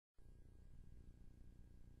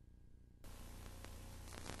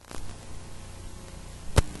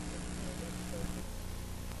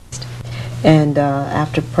And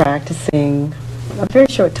after practicing a very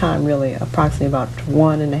short time, really, approximately about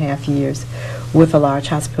 1.5 years, with a large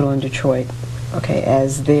hospital in Detroit, okay,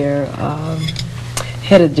 as their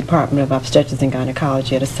head of the Department of Obstetrics and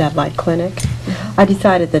Gynecology at a satellite clinic, I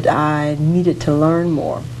decided that I needed to learn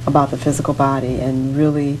more about the physical body and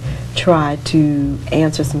really try to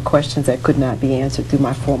answer some questions that could not be answered through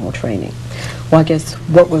my formal training. Well, I guess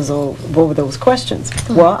what were those questions?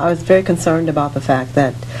 Well, I was very concerned about the fact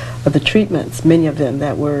that the treatments, many of them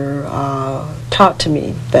that were taught to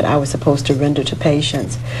me that I was supposed to render to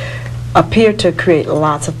patients, appeared to create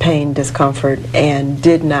lots of pain, discomfort, and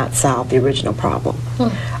did not solve the original problem.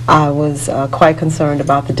 I was quite concerned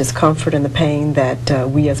about the discomfort and the pain that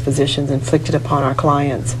we as physicians inflicted upon our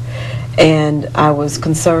clients. And I was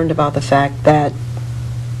concerned about the fact that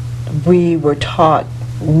we were taught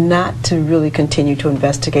not to really continue to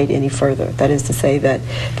investigate any further. That is to say that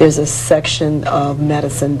there's a section of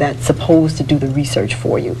medicine that's supposed to do the research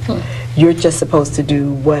for you. You're just supposed to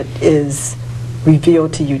do what is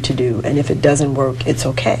revealed to you to do, and if it doesn't work, it's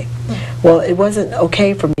okay. Well, it wasn't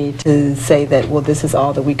okay for me to say that, well, this is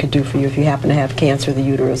all that we could do for you if you happen to have cancer of the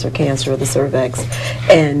uterus or cancer of the cervix,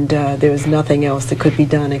 and there was nothing else that could be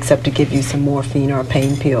done except to give you some morphine or a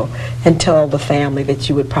pain pill and tell the family that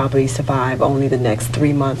you would probably survive only the next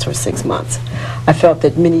 3 months or 6 months. I felt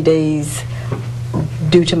that many days,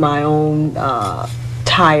 due to my own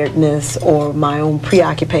tiredness or my own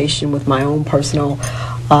preoccupation with my own personal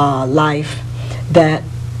life, that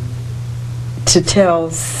to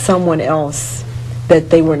tell someone else that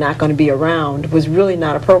they were not going to be around was really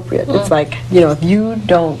not appropriate. It's like, you know, if you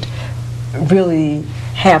don't really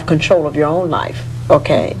have control of your own life,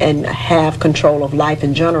 okay, and have control of life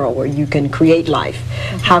in general, where you can create life,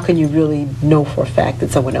 how can you really know for a fact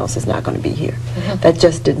that someone else is not going to be here? That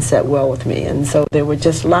just didn't set well with me. And so there were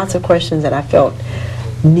just lots of questions that I felt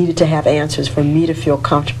needed to have answers for me to feel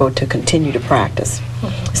comfortable to continue to practice.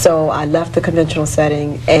 So I left the conventional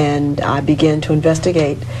setting and I began to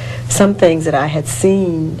investigate some things that I had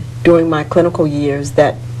seen during my clinical years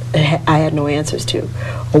that I had no answers to.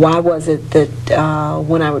 Why was it that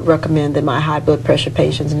when I would recommend that my high blood pressure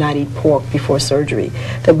patients not eat pork before surgery,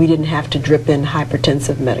 that we didn't have to drip in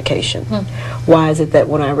hypertensive medication? Why is it that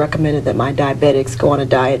when I recommended that my diabetics go on a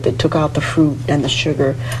diet that took out the fruit and the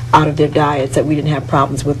sugar out of their diets, that we didn't have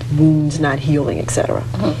problems with wounds not healing, etc.?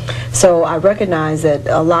 So I recognized that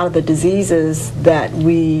a lot of the diseases that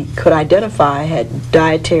we could identify had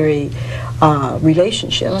dietary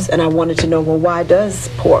relationships, and I wanted to know, well, why does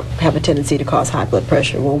pork have a tendency to cause high blood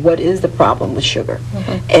pressure? Well, what is the problem with sugar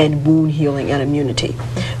and wound healing and immunity?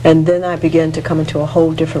 And then I began to come into a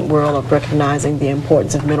whole different world of recognizing the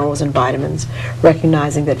importance of minerals and vitamins,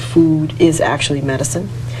 recognizing that food is actually medicine,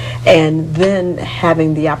 and then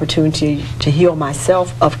having the opportunity to heal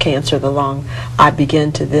myself of cancer of the lung. I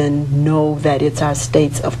began to then know that it's our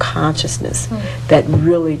states of consciousness that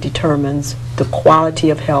really determines the quality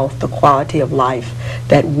of health, the quality of life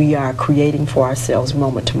that we are creating for ourselves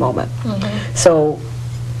moment to moment. So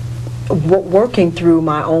working through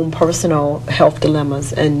my own personal health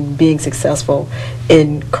dilemmas and being successful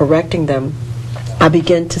in correcting them, I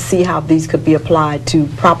began to see how these could be applied to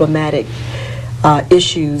problematic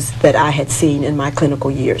issues that I had seen in my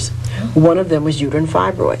clinical years. One of them was uterine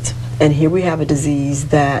fibroids, and here we have a disease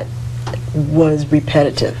that was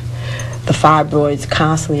repetitive. The fibroids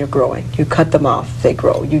constantly are growing. You cut them off, they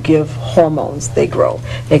grow. You give hormones, they grow,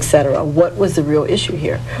 etc. What was the real issue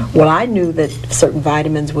here? Well, I knew that certain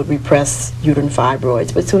vitamins would repress uterine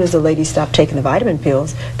fibroids, but as soon as the ladies stopped taking the vitamin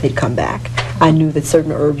pills, they'd come back. I knew that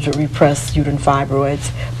certain herbs would repress uterine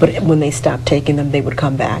fibroids, but when they stopped taking them, they would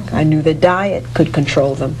come back. I knew that diet could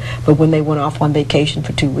control them, but when they went off on vacation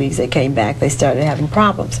for 2 weeks, they came back, they started having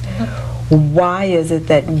problems. Why is it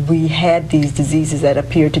that we had these diseases that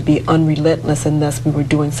appeared to be unrelentless, and thus we were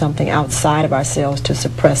doing something outside of ourselves to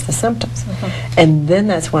suppress the symptoms? And then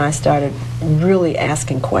that's when I started really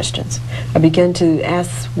asking questions. I began to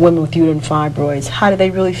ask women with uterine fibroids, how do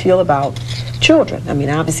they really feel about children? I mean,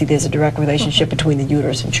 obviously there's a direct relationship between the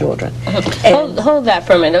uterus and children. Hold that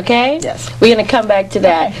for a minute, okay? Yes. We're going to come back to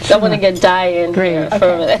that. I want to get Dia in here for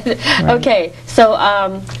a minute. Okay, so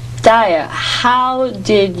Dia, how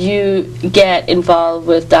did you get involved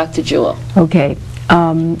with Dr. Jewell? Okay,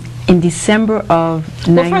 in December of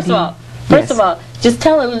first of all, just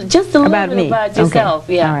tell a little bit about yourself.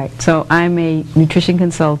 Okay. All right. So I'm a nutrition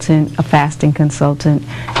consultant, a fasting consultant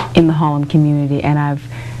in the Harlem community, and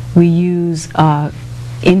we use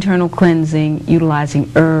internal cleansing,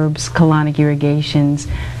 utilizing herbs, colonic irrigations,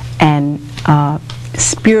 and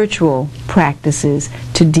spiritual practices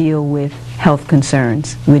to deal with health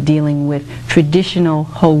concerns. We're dealing with traditional,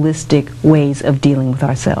 holistic ways of dealing with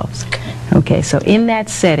ourselves. Okay, so in that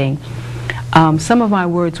setting, some of my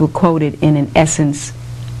words were quoted in an Essence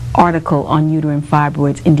article on uterine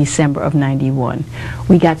fibroids in December of '91.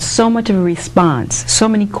 We got so much of a response, so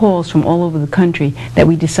many calls from all over the country, that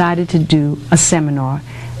we decided to do a seminar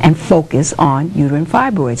and focus on uterine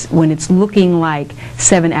fibroids when it's looking like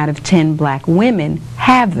 7 out of 10 black women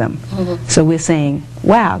have them. So we're saying,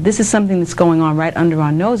 wow, this is something that's going on right under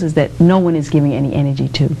our noses that no one is giving any energy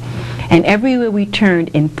to. And everywhere we turned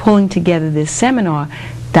in pulling together this seminar,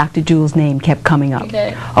 Dr. Jewell's name kept coming up.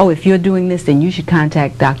 Oh, if you're doing this, then you should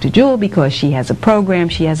contact Dr. Jewell because she has a program,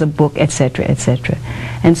 she has a book, etc., etc.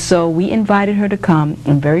 And so we invited her to come,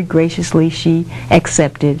 and very graciously she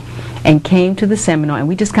accepted and came to the seminar, and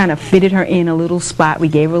we just kind of fitted her in a little spot. We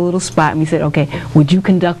gave her a little spot, and we said, okay, would you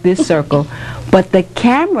conduct this circle? But the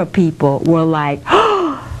camera people were like,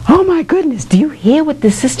 oh my goodness, do you hear what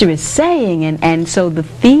the sister is saying? And so the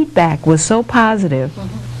feedback was so positive.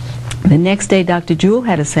 The next day, Dr. Jewell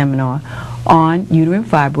had a seminar on uterine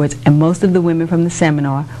fibroids, and most of the women from the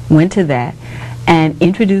seminar went to that and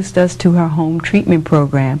introduced us to her home treatment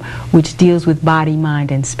program, which deals with body,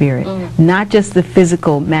 mind, and spirit. Not just the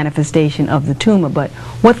physical manifestation of the tumor, but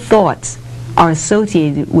what thoughts are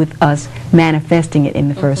associated with us manifesting it in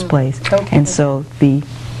the first place. And so the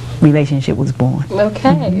relationship was born.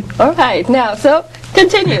 Okay. All right. Now, so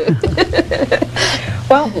continue.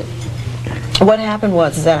 Well, what happened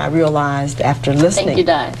was that I realized after listening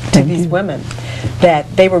to these women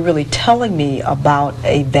that they were really telling me about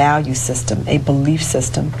a value system, a belief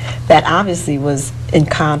system that obviously was in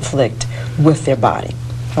conflict with their body.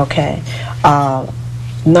 Okay,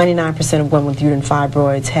 99% of women with uterine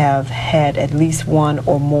fibroids have had at least one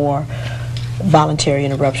or more voluntary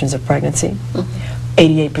interruptions of pregnancy.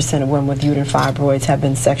 88% of women with uterine fibroids have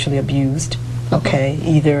been sexually abused. Okay,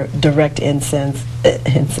 either direct incest,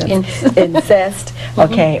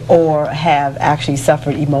 okay, or have actually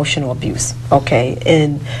suffered emotional abuse, okay,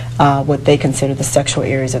 in what they consider the sexual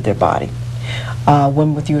areas of their body.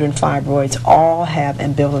 Women with uterine fibroids all have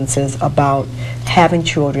ambivalences about having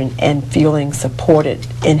children and feeling supported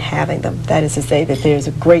in having them. That is to say that there's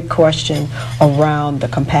a great question around the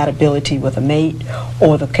compatibility with a mate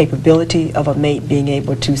or the capability of a mate being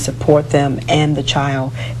able to support them and the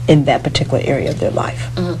child in that particular area of their life.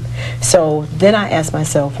 So then I asked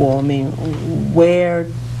myself, well, I mean, where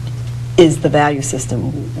is the value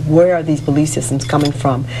system? Where are these belief systems coming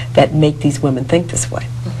from that make these women think this way?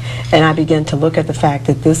 And I began to look at the fact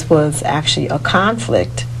that this was actually a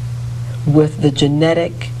conflict with the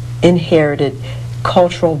genetic, inherited,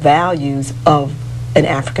 cultural values of an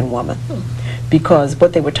African woman. Because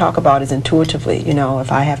what they would talk about is intuitively, you know, if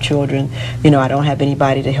I have children, you know, I don't have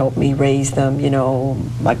anybody to help me raise them, you know,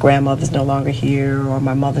 my grandmother's no longer here, or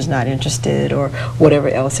my mother's not interested, or whatever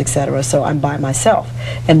else, etc. So I'm by myself.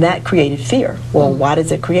 And that created fear. Well, why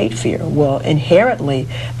does it create fear? Well, inherently,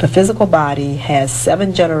 the physical body has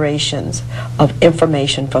 7 generations of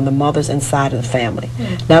information from the mothers inside of the family.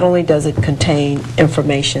 Not only does it contain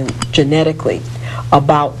information genetically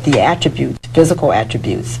about the attributes, physical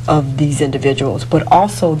attributes of these individuals, but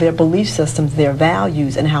also their belief systems, their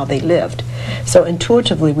values, and how they lived. So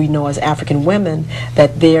intuitively we know as African women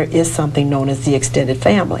that there is something known as the extended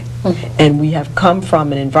family. And we have come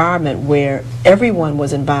from an environment where everyone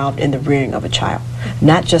was involved in the rearing of a child.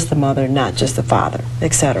 Not just the mother, not just the father,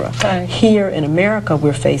 etc. Here in America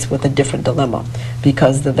we're faced with a different dilemma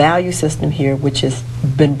because the value system here, which has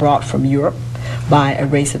been brought from Europe, by a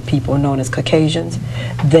race of people known as Caucasians,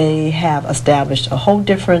 they have established a whole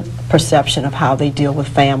different perception of how they deal with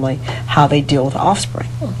family, how they deal with offspring.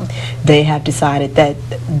 They have decided that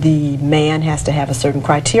the man has to have a certain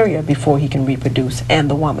criteria before he can reproduce, and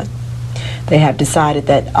the woman. They have decided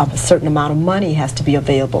that a certain amount of money has to be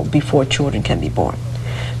available before children can be born.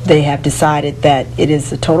 They have decided that it is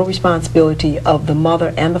the total responsibility of the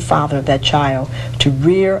mother and the father of that child to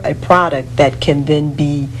rear a product that can then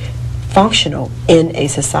be functional in a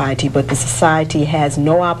society, but the society has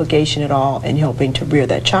no obligation at all in helping to rear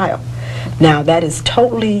that child. Now that is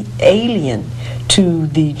totally alien to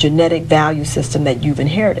the genetic value system that you've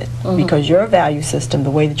inherited, because your value system,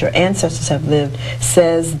 the way that your ancestors have lived,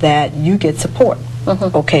 says that you get support,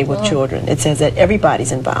 okay, with children. It says that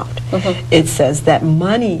everybody's involved. It says that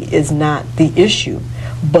money is not the issue,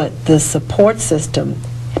 but the support system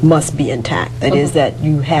must be intact. That is, that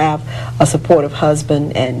you have a supportive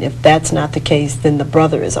husband, and if that's not the case, then the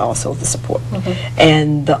brother is also the support,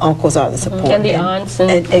 and the uncles are the support, and the aunts,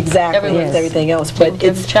 and exactly, everything else. But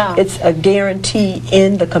it's a guarantee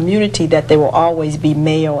in the community that there will always be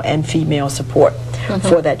male and female support.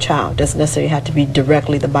 for that child. Doesn't necessarily have to be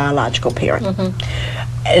directly the biological parent.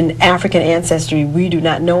 In African ancestry, we do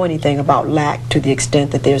not know anything about lack to the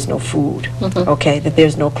extent that there's no food, okay, that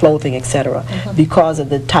there's no clothing, etc., because of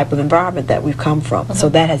the type of environment that we've come from. So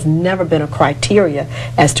that has never been a criteria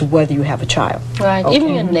as to whether you have a child. Right, okay?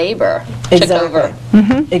 even your neighbor took Exactly.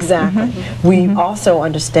 over. Exactly. We also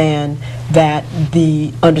understand that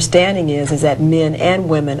the understanding is that men and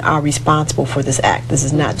women are responsible for this act. This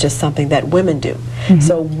is not just something that women do.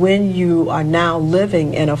 So when you are now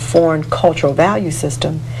living in a foreign cultural value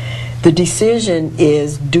system, the decision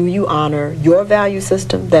is, do you honor your value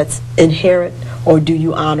system that's inherent, or do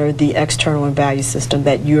you honor the external value system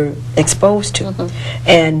that you're exposed to?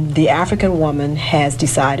 And the African woman has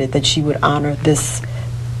decided that she would honor this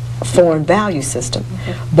foreign value system.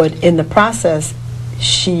 But in the process,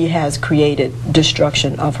 she has created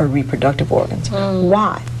destruction of her reproductive organs.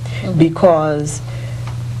 Why? Because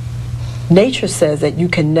nature says that you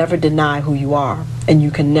can never deny who you are, and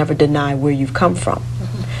you can never deny where you've come from.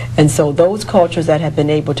 And so those cultures that have been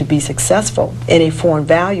able to be successful in a foreign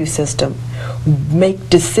value system make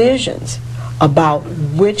decisions about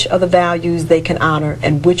which of the values they can honor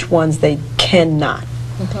and which ones they cannot.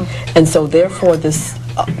 And so therefore this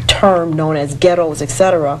term known as ghettos,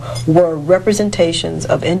 etc., were representations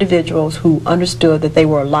of individuals who understood that they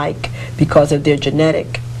were alike because of their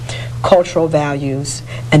genetic, cultural values,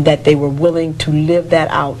 and that they were willing to live that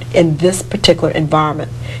out in this particular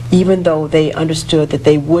environment, even though they understood that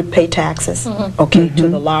they would pay taxes, okay, to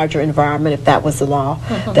the larger environment if that was the law,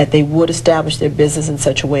 that they would establish their business in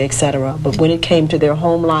such a way, etc. But when it came to their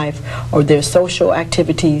home life or their social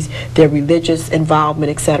activities, their religious involvement,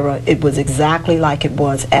 etc., it was exactly like it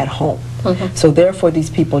was at home. So therefore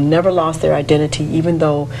these people never lost their identity, even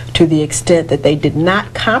though to the extent that they did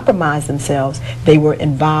not compromise themselves, they were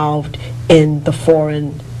involved in the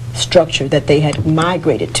foreign structure that they had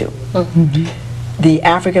migrated to. The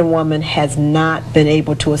African woman has not been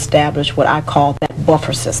able to establish what I call that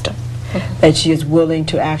buffer system, that she is willing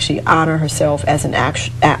to actually honor herself as an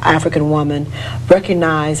African woman,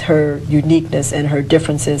 recognize her uniqueness and her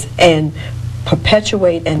differences, and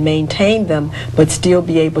perpetuate and maintain them, but still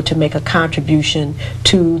be able to make a contribution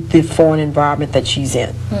to the foreign environment that she's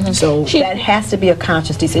in. So that has to be a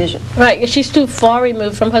conscious decision. Right, she's too far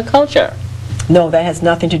removed from her culture. No, that has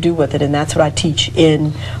nothing to do with it, and that's what I teach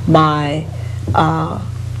in my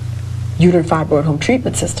uterine fibroid home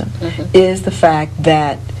treatment system, is the fact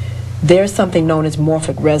that there's something known as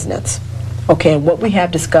morphic resonance. Okay, and what we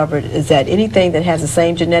have discovered is that anything that has the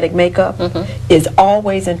same genetic makeup is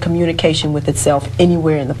always in communication with itself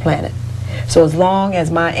anywhere in the planet. So as long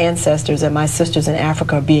as my ancestors and my sisters in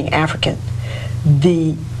Africa are being African,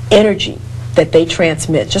 the energy that they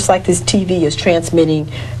transmit, just like this TV is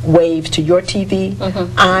transmitting waves to your TV,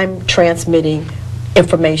 I'm transmitting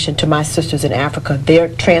information to my sisters in Africa.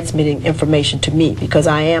 They're transmitting information to me because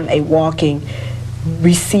I am a walking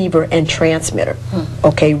receiver and transmitter,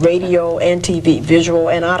 okay, radio and TV,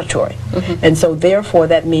 visual and auditory. And so therefore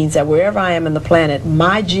that means that wherever I am in the planet,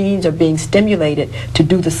 my genes are being stimulated to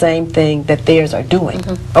do the same thing that theirs are doing,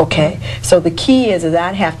 okay? So the key is that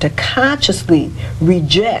I have to consciously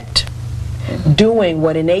reject doing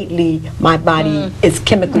what innately my body is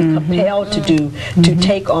chemically compelled to do to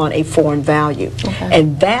take on a foreign value.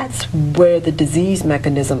 And that's where the disease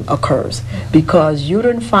mechanism occurs, because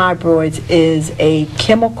uterine fibroids is a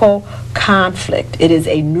chemical conflict. It is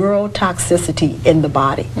a neurotoxicity in the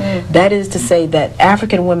body. That is to say that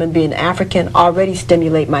African women, being African, already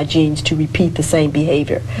stimulate my genes to repeat the same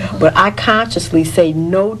behavior. But I consciously say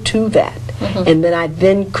no to that, and then I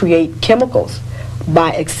then create chemicals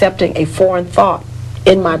by accepting a foreign thought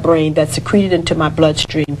in my brain that's secreted into my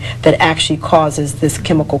bloodstream that actually causes this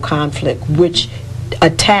chemical conflict, which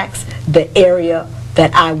attacks the area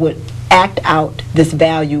that I would act out this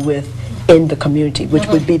value with in the community, which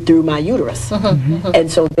would be through my uterus.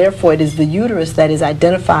 And so therefore it is the uterus that is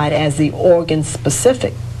identified as the organ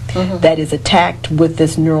specific that is attacked with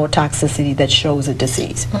this neurotoxicity that shows a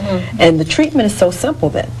disease. And the treatment is so simple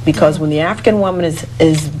then, because when the African woman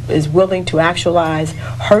is willing to actualize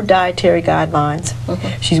her dietary guidelines,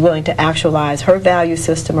 she's willing to actualize her value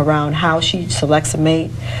system around how she selects a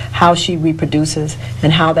mate, how she reproduces,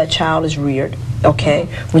 and how that child is reared, okay?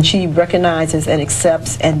 When she recognizes and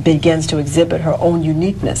accepts and begins to exhibit her own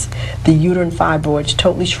uniqueness, the uterine fibroids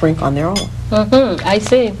totally shrink on their own. I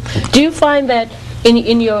see. Do you find that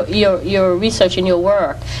in your research, in your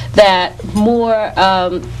work, that more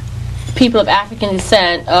people of African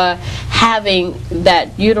descent are having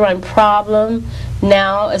that uterine problem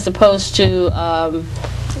now as opposed to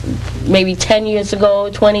maybe 10 years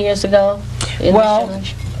ago, 20 years ago? Well,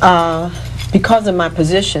 because of my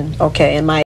position, okay, and my